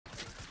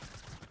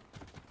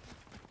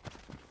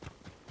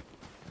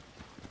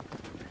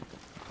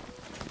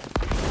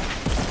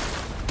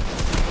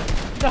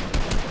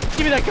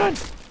Give me that gun!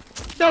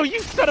 No,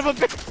 you son of a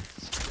bitch!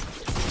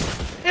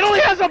 It only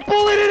has a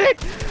bullet in it!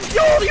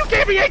 You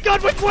gave me a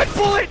gun with 1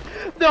 bullet!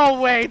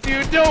 No way,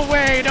 dude, no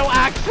way, no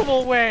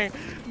actual way.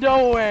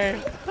 No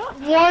way.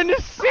 1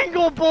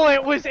 single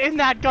bullet was in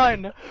that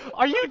gun.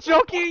 Are you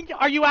joking?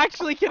 Are you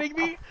actually kidding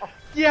me?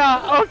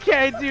 Yeah,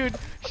 okay, dude.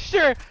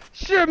 Sure.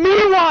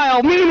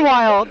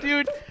 Meanwhile,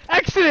 dude,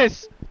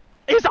 Exodus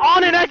is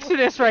on an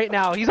Exodus right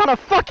now. He's on a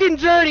fucking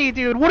journey,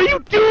 dude. What are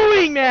you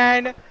doing,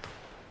 man?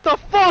 The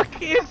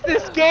fuck is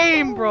this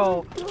game,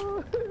 bro?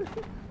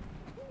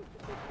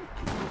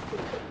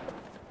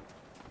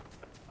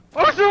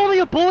 Why is there only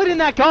a bullet in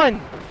that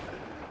gun?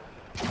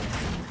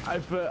 I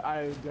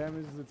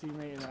damaged the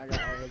teammate and I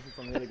got all hits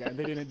on the other guy.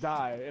 They didn't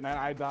die, and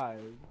I died.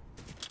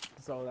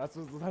 So that's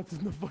what's left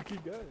in the fucking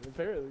gun,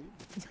 apparently.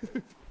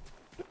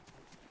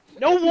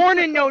 No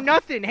warning, no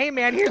nothing. Hey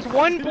man, here's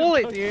 1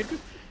 bullet, dude.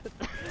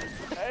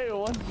 Hey,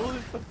 1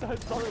 bullet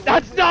sometimes.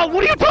 That's not.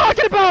 What are you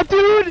talking about,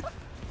 dude?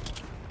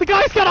 The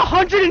guy's got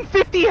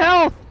 150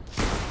 health.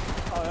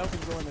 Oh, that was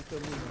going to kill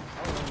me.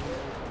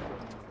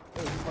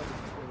 It was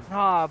fucking.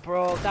 Ah,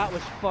 bro, that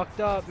was fucked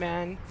up,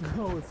 man.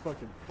 No, it's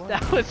fucking fun.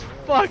 That was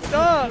fucked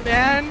up,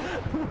 man.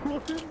 1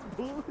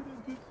 bullet in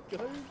this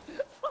gun.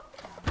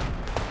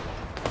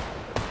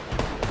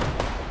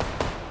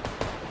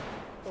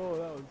 Oh,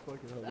 that was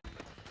fucking hell.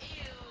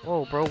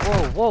 Whoa, bro,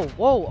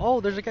 whoa.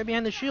 Oh, there's a guy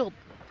behind the shield.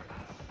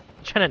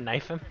 You trying to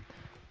knife him?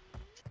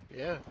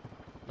 Yeah.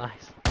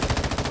 Nice.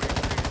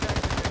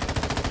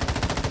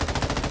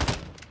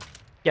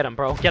 Get him,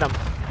 bro, get him.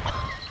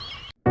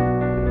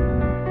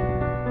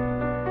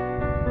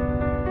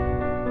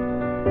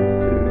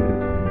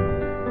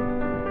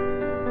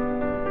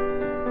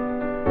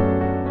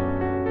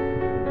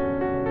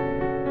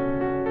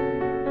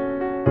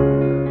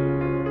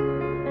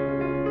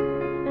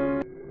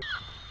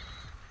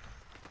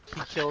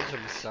 He killed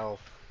himself.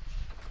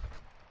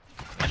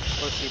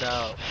 Pussied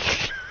out.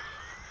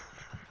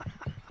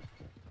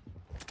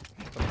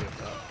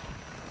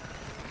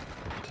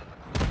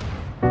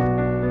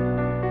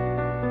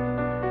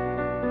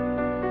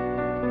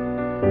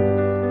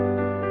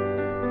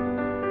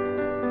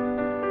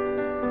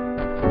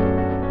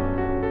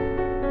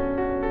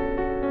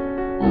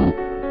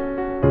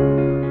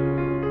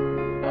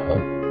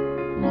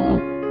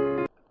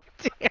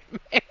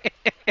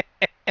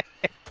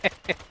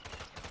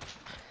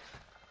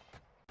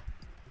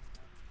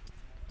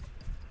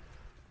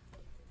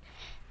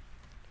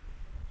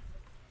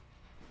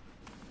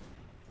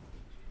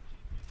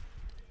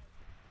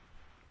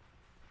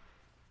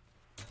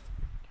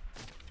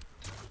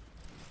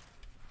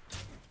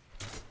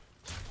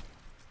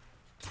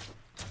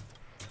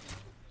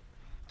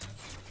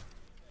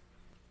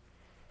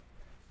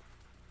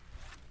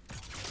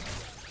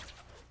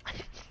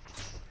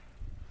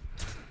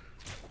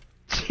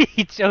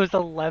 He chose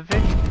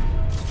 11.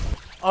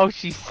 Oh,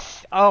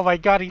 oh my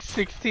god, he's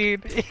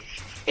 16.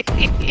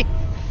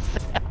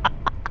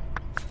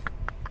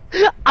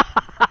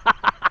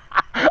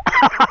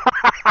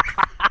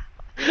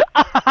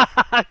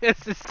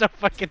 This is so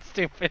fucking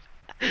stupid.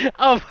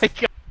 Oh my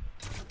god.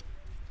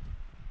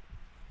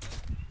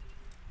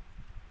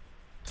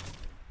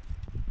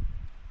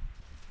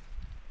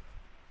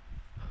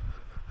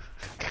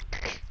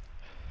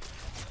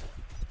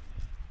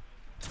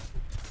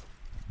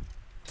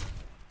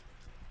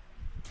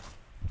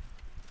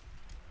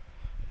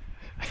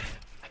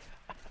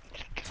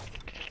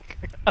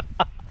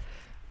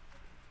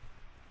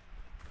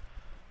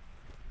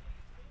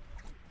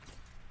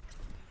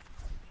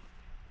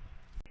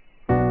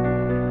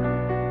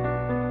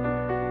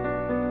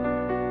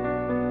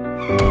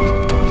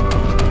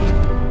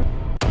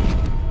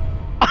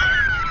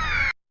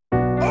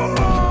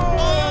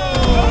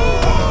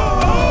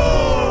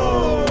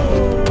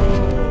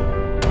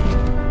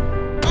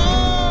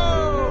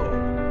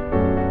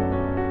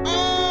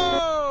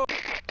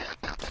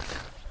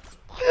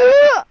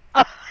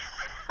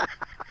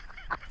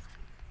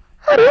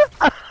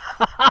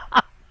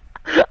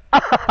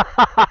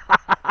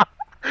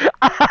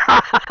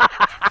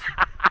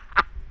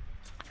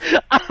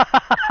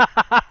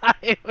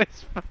 It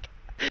was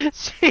fucking...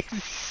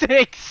 She's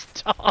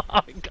 6,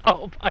 dog!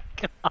 Oh my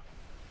god!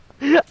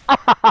 Can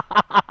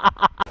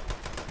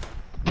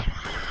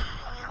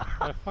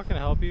I fucking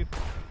help you?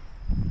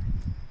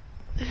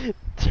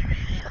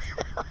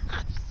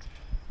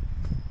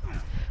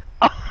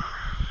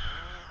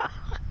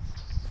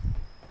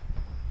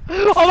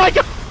 Oh my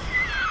god!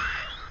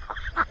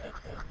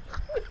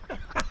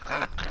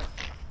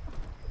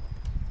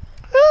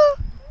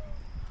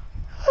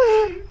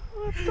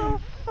 What the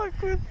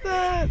fuck was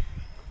that?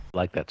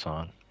 Like that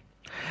song.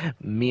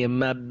 Me and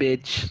my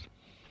bitch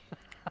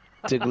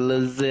took a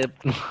little zip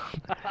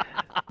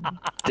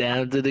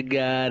down to the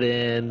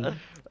garden,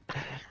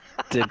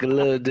 took a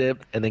little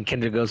dip, and then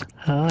Kendra goes,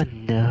 oh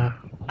no.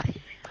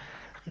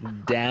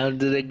 Down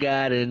to the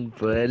garden,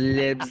 put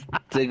lips,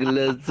 took a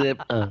little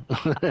sip.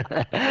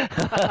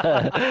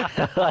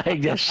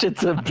 Like, that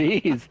shit's a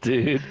beast,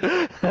 dude.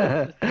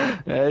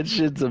 That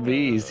shit's a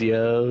beast,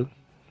 yo.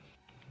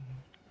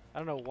 I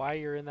don't know why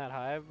you're in that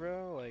hive,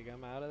 bro. Like,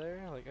 I'm out of there.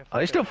 Like,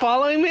 Are you still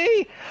following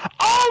me?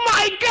 Oh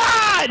my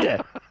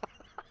god!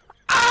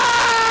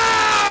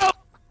 Oh!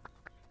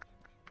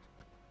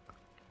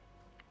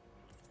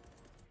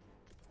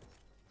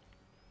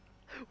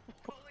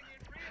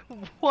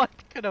 What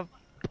could have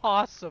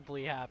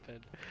possibly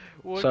happened?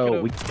 What So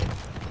could've- we.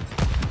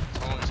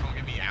 Someone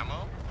give me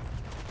ammo?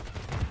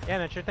 Yeah,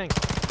 man, sure thing.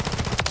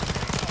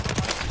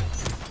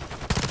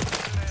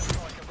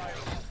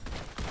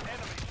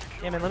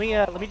 Yeah, man,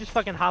 let me just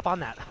fucking hop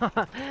on that.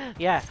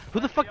 Yeah, who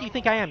the fuck do you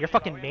think I am? Your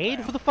fucking maid?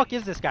 Who the fuck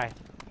is this guy?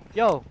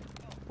 Yo,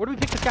 where do we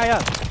pick this guy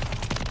up?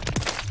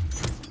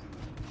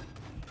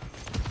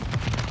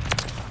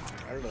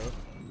 I don't know.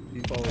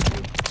 He followed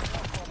you.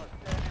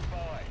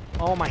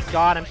 Oh my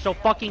god, I'm so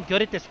fucking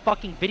good at this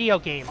fucking video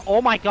game.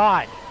 Oh my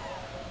god.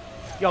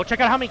 Yo, check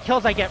out how many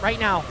kills I get right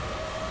now.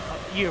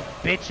 You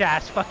bitch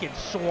ass fucking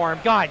swarm.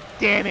 God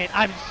damn it,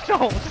 I'm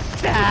so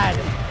sad.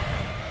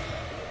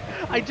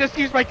 I just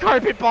used my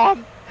carpet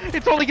bomb.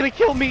 It's only gonna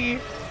kill me.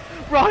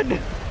 Run.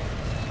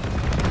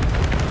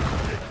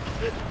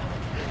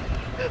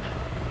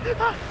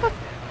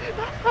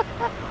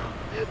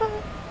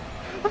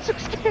 I'm so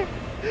scared.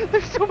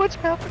 There's so much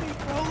happening,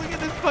 bro. Look at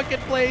this fucking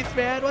place,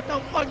 man. What the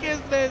fuck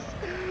is this?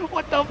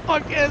 What the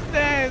fuck is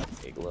this?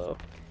 Big low.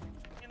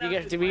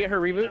 Did we get her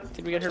reboot?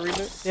 Did we get her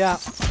reboot? Yeah.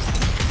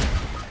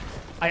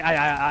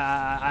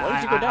 Why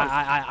did you go down?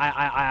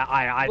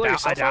 Blow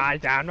yourself up? I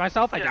downed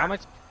myself. I downed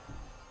myself.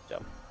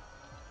 Jump.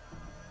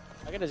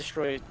 I gotta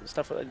destroy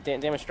stuff with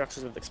damage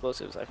structures with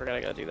explosives. I forgot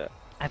I gotta do that.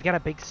 I've got a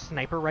big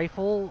sniper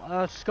rifle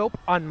scope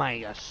on my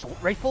assault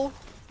rifle.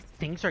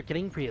 Things are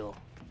getting real.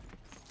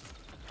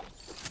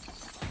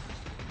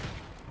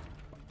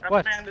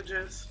 What?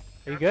 Bandages.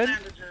 Are you good?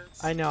 Bandages.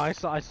 I know.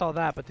 I saw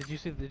that. But did you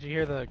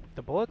hear the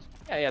bullets?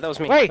 Yeah, that was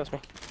me. Wait! That was me.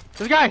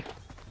 There's a guy.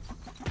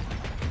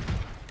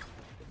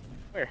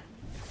 Where?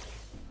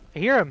 I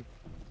hear him.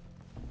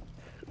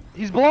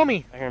 He's below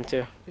me. I hear him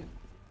too. Here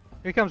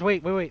he comes.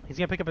 Wait. He's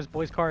gonna pick up his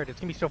boy's card. It's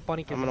gonna be so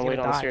funny because I'm he's gonna wait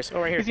gonna on the die. stairs.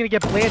 Oh, right here. He's gonna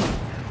get blanded.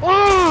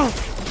 Oh!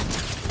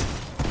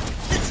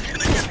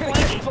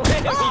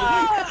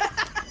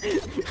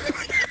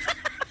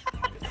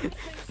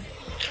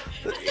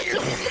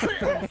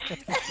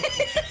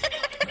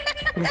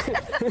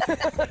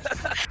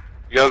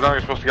 You guys know you're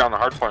supposed to get on the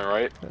hard point,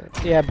 right?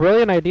 Yeah,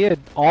 brilliant idea.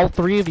 All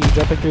three of you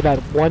jumping through that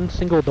one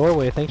single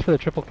doorway. Thanks for the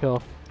triple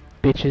kill,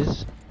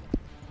 bitches.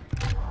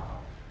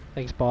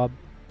 Thanks, Bob.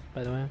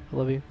 By the way, I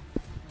love you.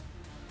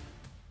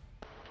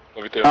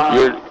 Love you too.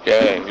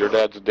 Your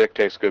dad's dick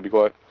tastes good. Be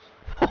quiet.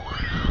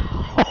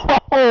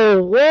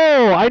 Oh,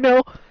 whoa! I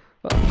know.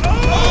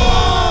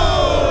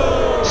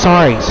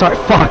 Sorry.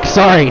 Fuck.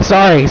 Sorry.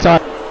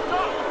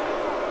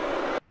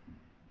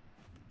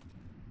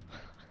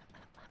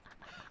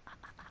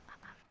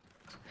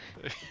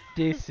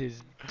 This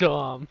is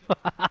dumb.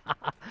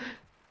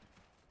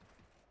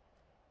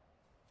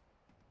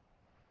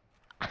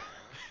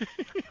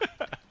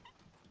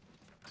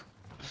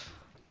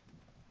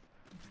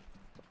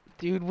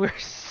 Dude, we're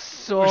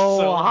so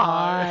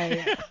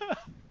high.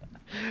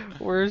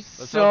 We're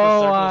so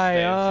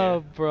high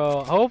up,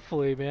 bro.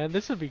 Hopefully, man.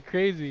 This would be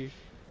crazy.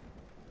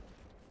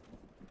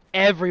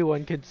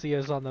 Everyone can see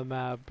us on the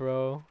map,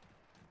 bro.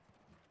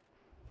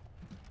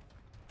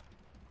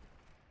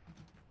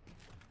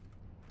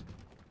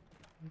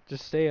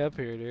 Just stay up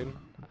here, dude.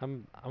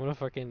 I'm gonna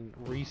fucking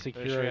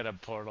re-secure. Wish we had a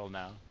portal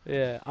now.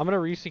 Yeah, I'm gonna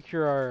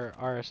re-secure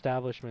our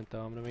establishment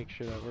though. I'm gonna make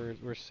sure that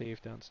we're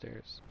safe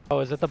downstairs. Oh,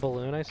 is that the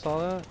balloon? I saw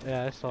that.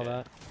 Yeah, I saw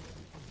that.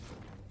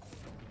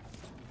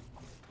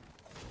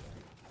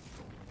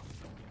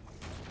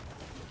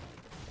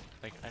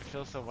 Like, I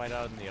feel so wide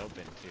out in the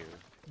open too.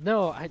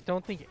 No, I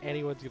don't think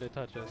anyone's gonna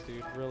touch us,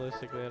 dude.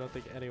 Realistically, I don't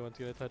think anyone's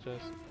gonna touch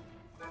us. It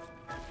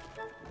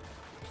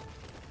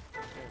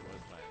was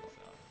by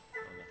itself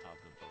on the top of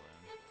the balloon.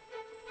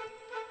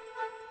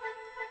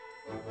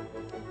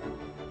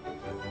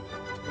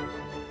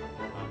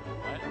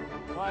 What?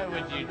 Why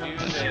would you do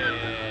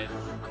this?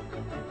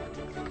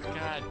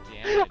 God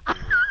damn it, dude.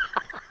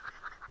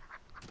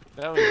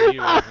 That was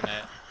you, wasn't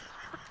it?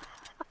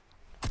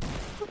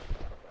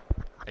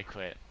 I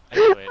quit.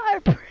 I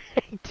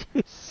pranked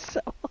you so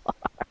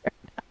hard.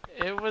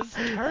 It was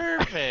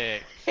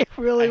perfect. It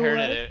really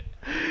was.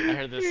 I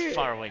heard this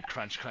far away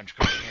crunch. God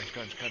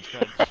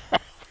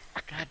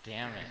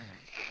damn it.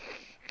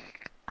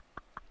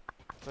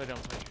 So I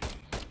don't play.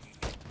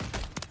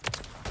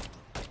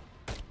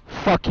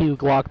 Fuck you,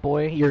 Glock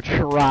boy. You're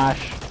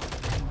trash.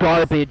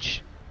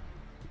 Garbage.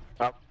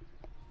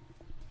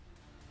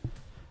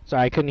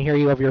 Sorry, I couldn't hear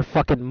you over your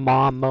fucking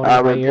mom moaning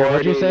in my ear.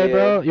 What'd you say,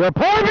 bro? You're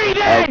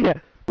reporting!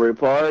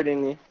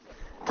 Reporting.